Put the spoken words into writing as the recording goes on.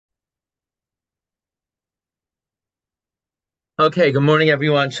Okay, good morning,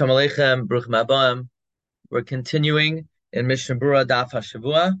 everyone. Shalom Aleichem, Bruchim Abam. We're continuing in Mishna Berura Daf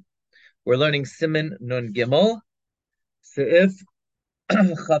Hashavua. We're learning Siman Nun Gimel, Seif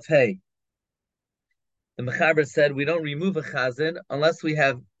Chaf Hey. The Mechaber said we don't remove a Chazan unless we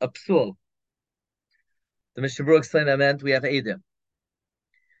have a psul. The Mishna Berura explained that meant we have Eidim.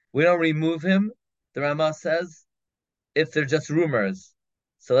 We don't remove him, the Rama says, if they're just rumors.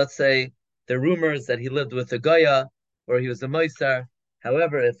 So let's say the rumors that he lived with a Goya or he was a Moisar.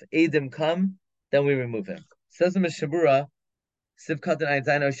 However, if Eidim come, then we remove him. Says the Mishna Berura, Sivkat and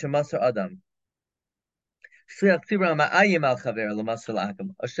Aizano Shemasar Adam. Shliach Tzibur Ma'ayim al Chaver L'Masar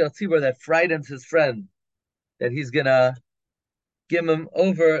L'Akam. A Shliach Tzibur that frightens his friend that he's gonna give him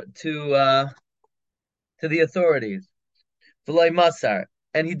over to the authorities. V'loy Masar,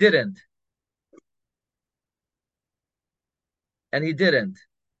 and he didn't, and he didn't.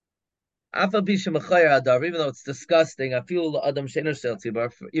 Afal Pisha Mechayar Adar, even though it's disgusting, I feel Adam Sheiner Shliach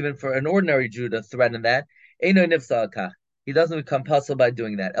Tzibur, even for an ordinary Jew to threaten that, Eino Nifsa Akach. He doesn't become puzzled by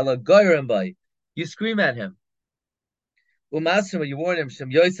doing that. Ela Goyrim by, you scream at him. You warn him,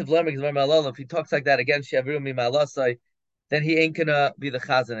 Shem Yosef Lemrik if he talks like that again, then he ain't gonna be the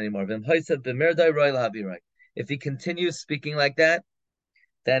Chazan anymore. If he continues speaking like that,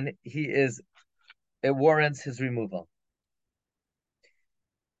 then it warrants his removal.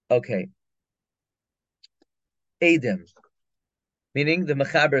 Okay. Adim. Meaning the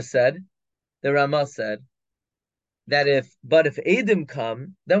Mechaber said, the Ramah said, that if Adim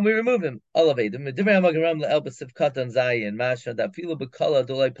come, then we remove him. All of Adim.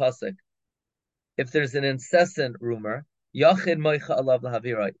 If there's an incessant rumor,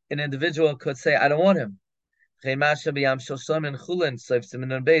 an individual could say, I don't want him. So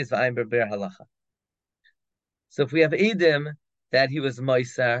if we have Edim that he was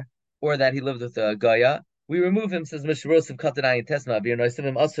Moisar or that he lived with a Goya, we remove him, says Mishrosim Katanayin Tesma,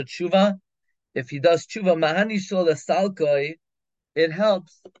 him also tshuva. If he does tshuva, Mahani Shol Salkoi, it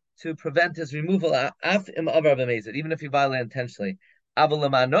helps to prevent his removal, even if he violated intentionally.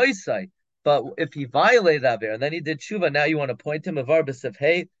 But if he violated Aver and then he did tshuva, now you want to point him avar b'sef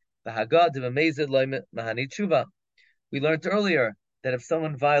hey v'hagad d'mamezid mahani tshuva. We learned earlier that if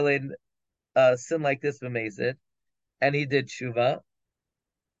someone violated a sin like this b'mezid and he did tshuva,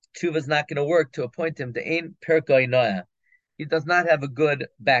 tshuva is not going to work to appoint him to ein perkoi noah. He does not have a good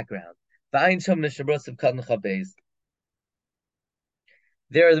background. V'ayin sham mishabrosav kadn chabez.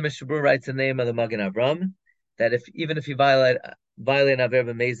 There, the Mishnah Berurah writes the name of the Magen Avram that even if he violate Aver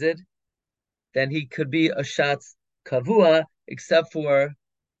b'mezid, then he could be a Shatz Kavua, except for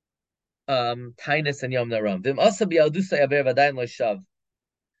Tainus and Yom Naram.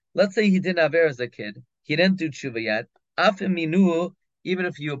 Let's say he didn't Aver as a kid. He didn't do tshuva yet. Afim minu, even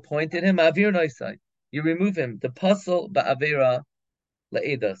if you appointed him, Avir Noisai, you remove him. The Pasal Ba'avera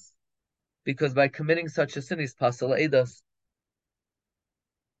La'edas. Because by committing such a sin, he's Pasal La'edas.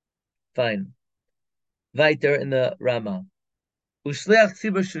 Fine. Weiter in the Rama. Ushleach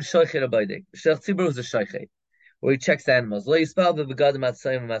tzibur shu shoichet abaydik. Shleach tzibur is a shoichet, where he checks animals. Lo yispal v'begadim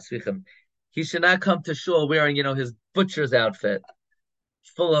atzayim v'masvichim. He should not come to shul wearing, his butcher's outfit,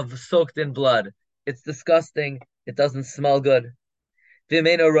 full of soaked-in blood. It's disgusting. It doesn't smell good.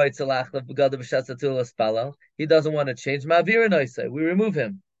 V'meino roitz alachlav begadim v'shatzatul espalal. He doesn't want to change. Ma'avir noisei. We remove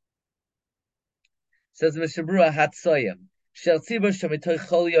him. Says Mishna Berurah hatsoyim. Shel tzibur shemitoy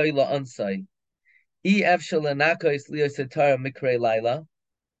chol yoy la'ansai. Let's say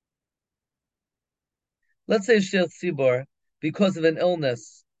Shel Tzibor, because of an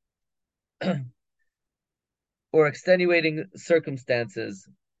illness or extenuating circumstances,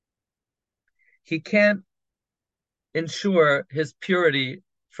 he can't ensure his purity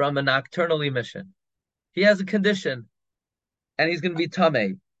from a nocturnal emission. He has a condition, and he's going to be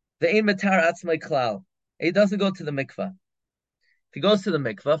tamei. The ein matar atzmai klal. He doesn't go to the mikvah. If he goes to the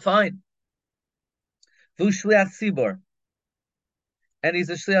mikvah, fine. Shliach tzibor, and he's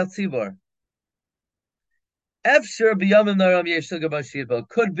a shliach tzibor. Efshir b'yamim naram yeshil gabashirbo.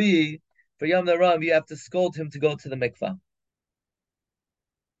 Could be for Yom Naram you have to scold him to go to the mikvah.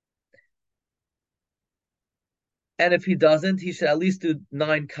 And if he doesn't, he should at least do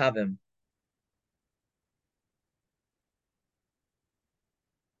 9 kavim.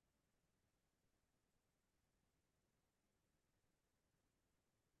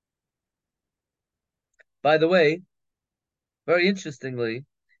 By the way, very interestingly,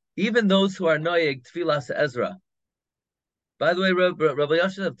 even those who are noyeg tfilas Ezra. By the way, Rabbi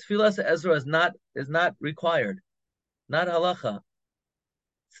Yashav, tfilas Ezra is not required, not halacha.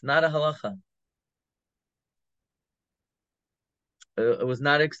 It's not a halacha. It was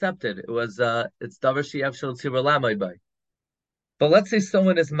not accepted. It was it's davar she'av shel tzibur lamay by. But let's say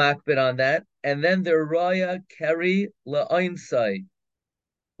someone is makbid on that, and then their raya keri la'oinsai.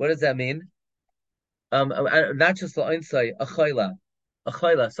 What does that mean? Not just la'oinsai, a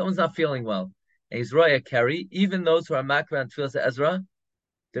chayla. Someone's not feeling well, and he's raya keri. Even those who are makbid on tefillas Ezra,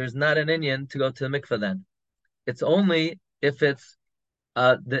 there's not an inyan to go to the mikveh then. It's only if it's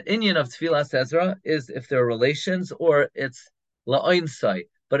the inyan of tefillas Ezra is if they're relations or it's la'oinsai.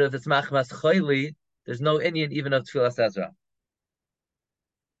 But if it's machmas chayli, there's no inyan even of tefillas Ezra.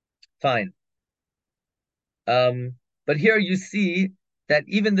 Fine. But here you see that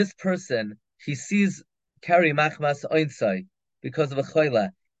even this person, he sees carry machmas oinsai because of a choila,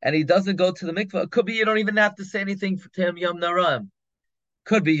 and he doesn't go to the mikvah. It could be you don't even have to say anything to him yom naram.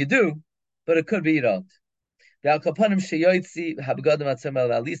 Could be you do, but it could be you don't. At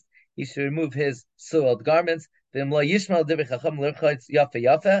least he should remove his soiled garments. If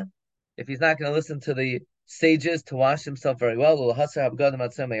he's not going to listen to the sages to wash himself very well,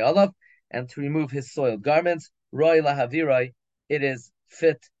 and to remove his soiled garments, it is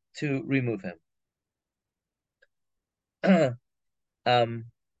fit to remove him.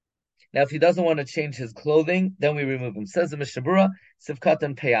 Now, if he doesn't want to change his clothing, then we remove him. Says the Mishna Berura,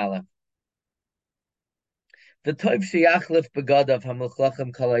 Sivkatan Peyala. The toiv sheyachlif begadav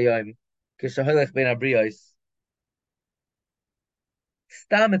hamulchlachem kalayim kishaholech ben abriyos.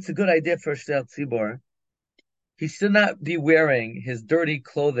 Stam, it's a good idea for Shtel Tzibor. He should not be wearing his dirty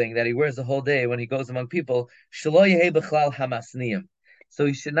clothing that he wears the whole day when he goes among people. Shelo yehei bechlal hamasniyim. So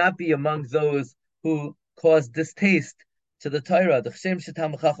he should not be among those who cause distaste to the Torah. The Chshem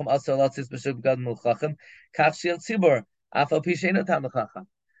shetam chacham also latzis b'shuk begad mulchachim kach Shtel Tzibor afal pi sheinu tam chacham.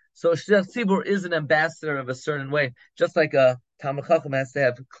 So Shtel Tzibur is an ambassador of a certain way. Just like a Talmid Chacham has to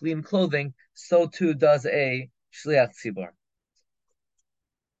have clean clothing, so too does a Shliach Tzibur.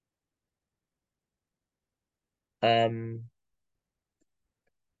 A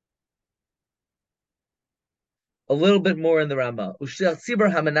little bit more in the Rama. Shliach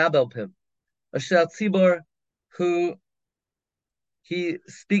Tzibur hamanabel pim. A Shliach Tzibur who he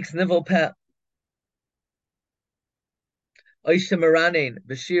speaks nivel peh. Oisha Maranin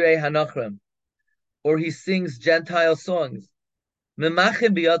b'shirei hanachrim, or he sings Gentile songs. We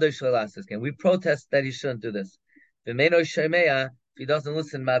protest that he shouldn't do this. If he doesn't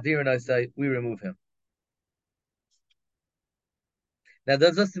listen, we remove him. Now,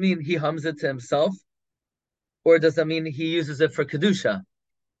 does this mean he hums it to himself? Or does that mean he uses it for Kedusha?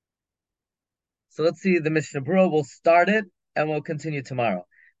 So let's see, the Mishnah Berura will start it and we'll continue tomorrow.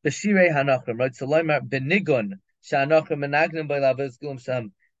 B'shirei hanachrim, right? So benigun sha'anachrim menagnim b'lavos gulum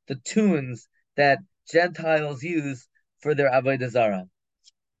sham. The tunes that Gentiles use for their avodah zarah.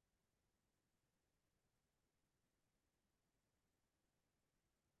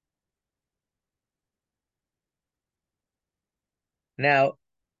 Now,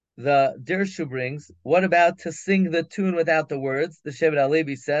 the Dirshu brings, what about to sing the tune without the words? The Shevet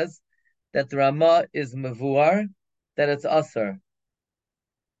HaLevi says that the Ramah is mevuar, that it's asar.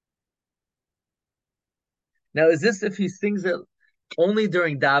 Now, is this if he sings it only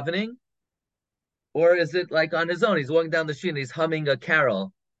during davening, or is it like on his own? He's walking down the street and he's humming a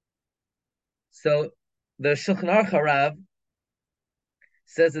carol. So the Shulchan Aruch Harav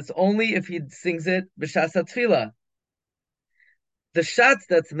says it's only if he sings it b'shas tefillah. The shatz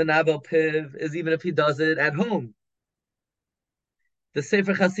that's menabel piv is even if he does it at home. The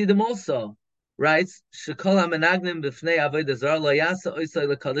Sefer Chasidim also writes, "Shekol hamenagnim b'fnei avodah zarah lo yasa oisai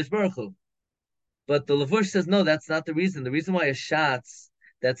lekadosh baruch hu." But the Levush says no, that's not the reason. The reason why a shatz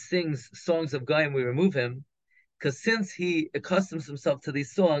that sings songs of Goyim we remove him, because since he accustoms himself to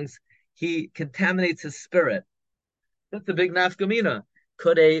these songs, he contaminates his spirit. That's a big nafkamina.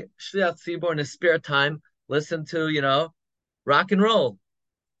 Could a shliach tzibor in his spare time listen to rock and roll?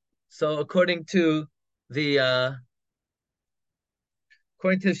 So according to the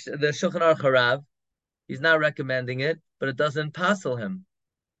Shulchan Aruch Harav, he's not recommending it, but it doesn't passel him.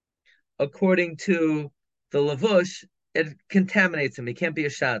 According to the Levush, it contaminates him. He can't be a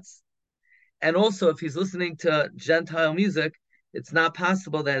shatz. And also, if he's listening to Gentile music, it's not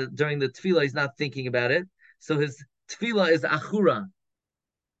possible that during the tefillah he's not thinking about it. So his tefillah is achura.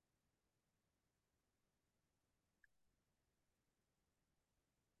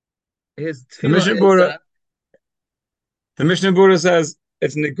 His tefillah is... The Mishnah Berura says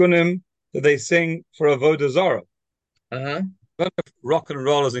it's nigunim that they sing for avodah zarah. Uh-huh. Rock and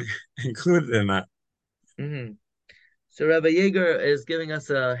roll is included in that. Mm-hmm. So Rabbi Yeager is giving us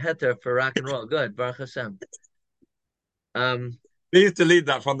a heter for rock and roll. Good, Baruch Hashem. Please delete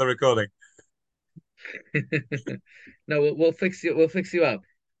that from the recording. No, we'll fix you. We'll fix you up.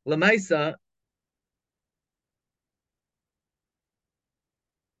 Lamaisa.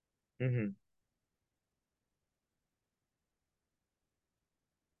 Hmm.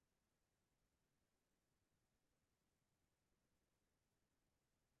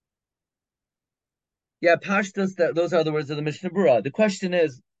 Yeah, pashtas. That those are the words of the Mishnah Berura. The question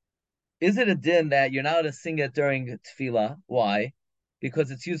is it a din that you're not allowed to sing it during tefillah? Why?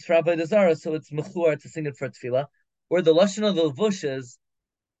 Because it's used for avodah zarah, so it's mechur to sing it for tefillah. Or the lashon of the levush is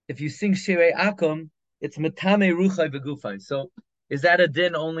if you sing shirei akum, it's metame ruchai begufai. So is that a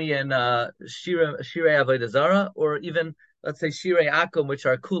din only in shirei avodah zarah, or even let's say shirei akum, which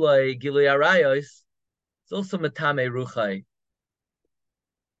are kulai gilui arayos? It's also metame ruchai.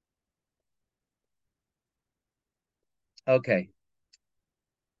 Okay.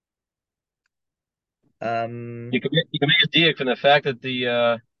 Um. You can make a diak from the fact that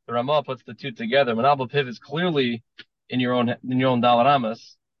the Ramah puts the two together. Manabal Piv is clearly in your own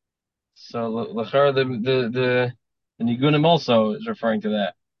Dalaramas. So Lachar the Nigunim also is referring to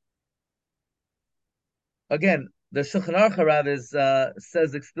that. Again, the Shulchan Aruch Harav is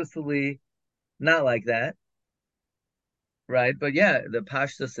says explicitly not like that, right? But yeah, the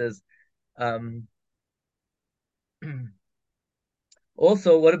Pashta says. Um,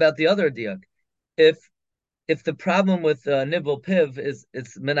 Also, what about the other diak? If if the problem with nibble piv is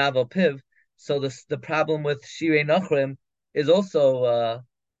it's menavel piv, so the problem with shirei nachrim is also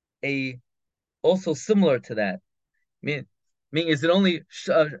a also similar to that. Meaning, is it only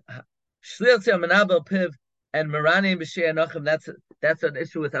shliach menavel piv and meranim b'shirei nachrim? That's an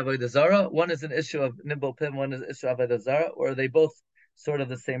issue with avodah zara. One is an issue of nibble piv, one is an issue of avodah zara, or are they both sort of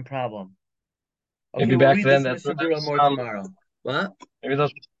the same problem? Okay, Maybe we'll back read then this that's Mishnah Berurah more tomorrow. What? maybe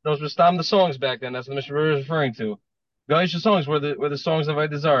those were Stam the songs back then. That's what the Mishnah Berurah is referring to. Gaisha songs were the songs of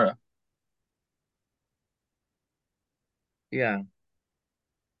Avodah. Yeah.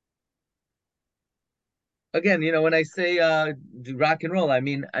 Again, when I say do rock and roll, I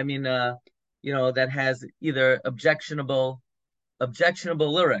mean that has either objectionable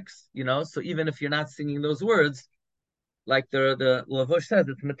lyrics, so even if you're not singing those words, like the Lavush says,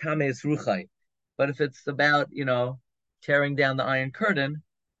 it's metames ruchai. But if it's about, tearing down the Iron Curtain,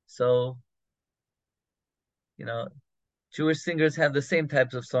 so, you know, Jewish singers have the same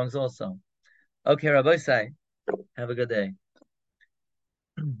types of songs also. Okay, Rabbi Sai, have a good day.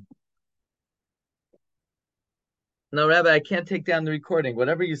 No, Rabbi, I can't take down the recording.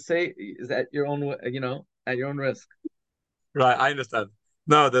 Whatever you say is at your own, at your own risk. Right, I understand.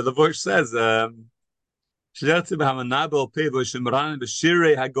 No, the Levush says, "Shlertzi b'hamanabel pivo shemran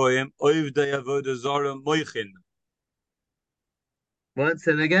b'shirei hagoyim oivdei avodah zara moichin." What?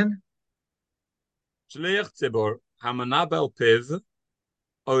 Say it again? Shliach tzibor hamanabel piv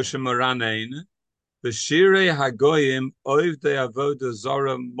o shemaranein b'shirei hagoyim oivdei avodah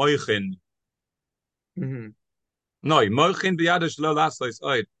zara moichin. Mm-hmm. No, moichin b'yadash lo lasos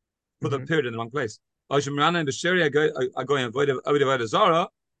oid. Put a Mm-hmm. period in the wrong place. O shemaranein b'shirei hagoyim oivdei avodah zara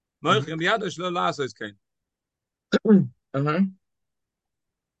moichin b'yadash lo lasos kain. Mm-hmm. Uh-huh.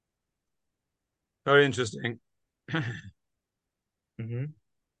 Very interesting. Mm-hmm.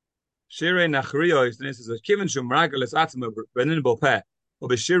 Shirei nachriyos, and this is a kiven shum ragalis atzma benin bopeh. Or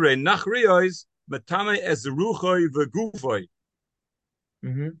b'shirei nachriyos, matame es ruchoi v'gufoi.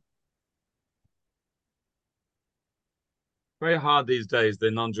 Mm-hmm. Very hard these days,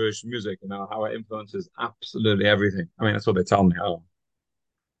 the non-Jewish music, how it influences absolutely everything. I mean, that's what they tell me.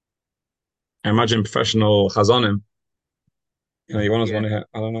 I imagine professional chazanim, you always want Yeah. to hear,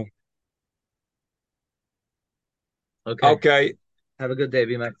 I don't know. Okay. Okay, Have a good day.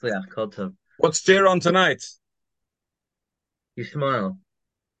 Be matzliach. Kol tov. what's cheer on tonight? You smile.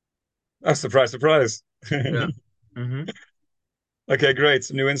 Oh, surprise, surprise. Yeah. Mm-hmm. Okay, great.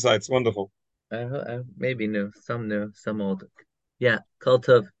 Some new insights. Wonderful. Maybe new, some old. Yeah. Kol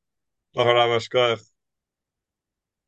tov. Lacharav Ashkoyach.